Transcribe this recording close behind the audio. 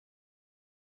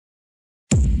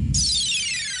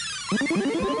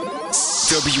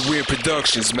WN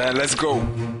Productions, man, let's go.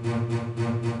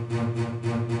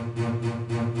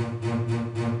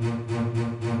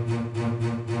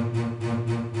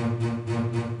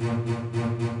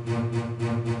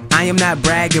 I am not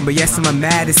bragging, but yes, I'm a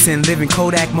Madison. Living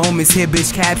Kodak moments, here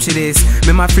bitch capture this.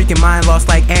 Man, my freaking mind lost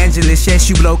like Angeles. Yes,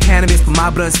 you blow cannabis, but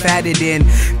my blood's fatter than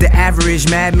the average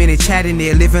madman and chatting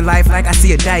there. Living life like I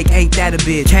see a dyke, ain't that a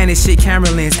bitch? Canon shit,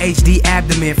 camera lens, HD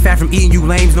abdomen. Fat from eating you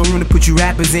lames, no room to put you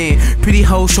rappers in. Pretty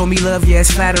hoes show me love, yeah, it's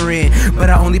flattering,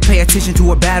 but I only pay attention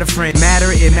to a better friend.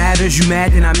 Matter, it matters, you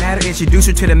mad, then I matter. Introduce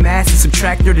her to the masses,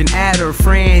 subtract her, then add her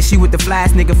friend. She with the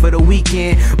flies, nigga, for the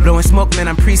weekend. Blowing smoke, man,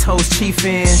 I'm priest, host,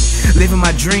 chiefin'. Living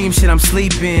my dream, shit, I'm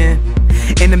sleeping.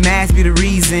 And the mask be the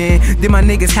reason. Then my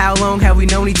niggas, how long have we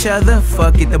known each other?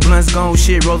 Fuck it, the blunt's gone,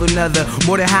 shit, roll another.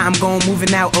 More than how I'm gone,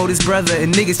 moving out, oldest brother.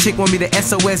 And niggas chick want me the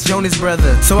SOS Jonas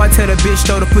brother. So I tell the bitch,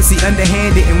 throw the pussy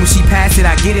underhanded. And when she pass it,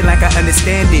 I get it like I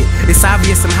understand it. It's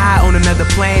obvious I'm high on another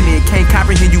planet. Can't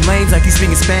comprehend you lanes like you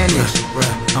speaking Spanish.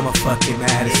 I'm a fucking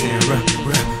Madison,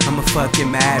 I'm a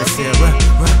fucking Madison,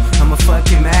 I'm a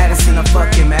fucking Madison, a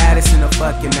fucking Madison, a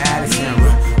fucking Madison,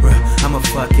 I'm a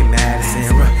fucking Madison,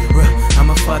 I'm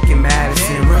a fucking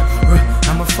Madison,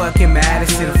 I'm a fucking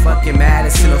Madison, a fucking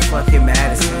Madison, a fucking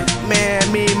Madison.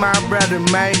 Man, me and my brother,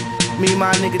 man. Me and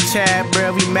my nigga Chad,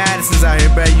 bruh, we Madisons out here,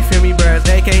 bruh. You feel me, bruh?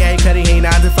 AKA Cuddy, ain't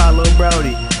not to follow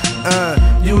Brody.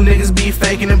 You niggas be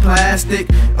faking in plastic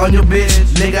on your bitch,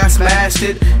 nigga, I smashed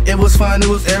it. It was fun, it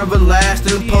was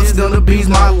everlasting. Posted on the beats,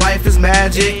 my life is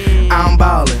magic. I'm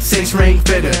ballin', 6-ring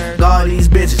figure. All these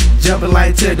bitches jumping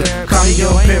like Tigger. Call me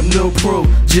young pimp, new crew,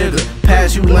 jigger.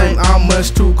 Pass you lame, I'm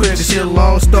much too quick. This shit a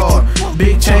long star,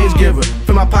 big change giver.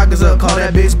 Fill my pockets up, call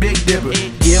that bitch Big Dipper.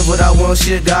 Give what I want,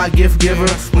 shit, God gift giver.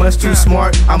 Much too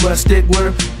smart, I must stick with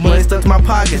her. Money stuck to my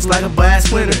pockets like a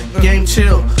blast winner. Game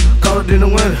chill, colder than the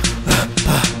winter.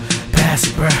 Pass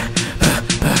it, bruh.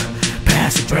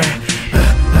 Pass it, bruh.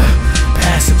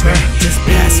 Pass it, bruh. Just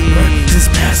pass it, bruh. Just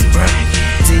pass it.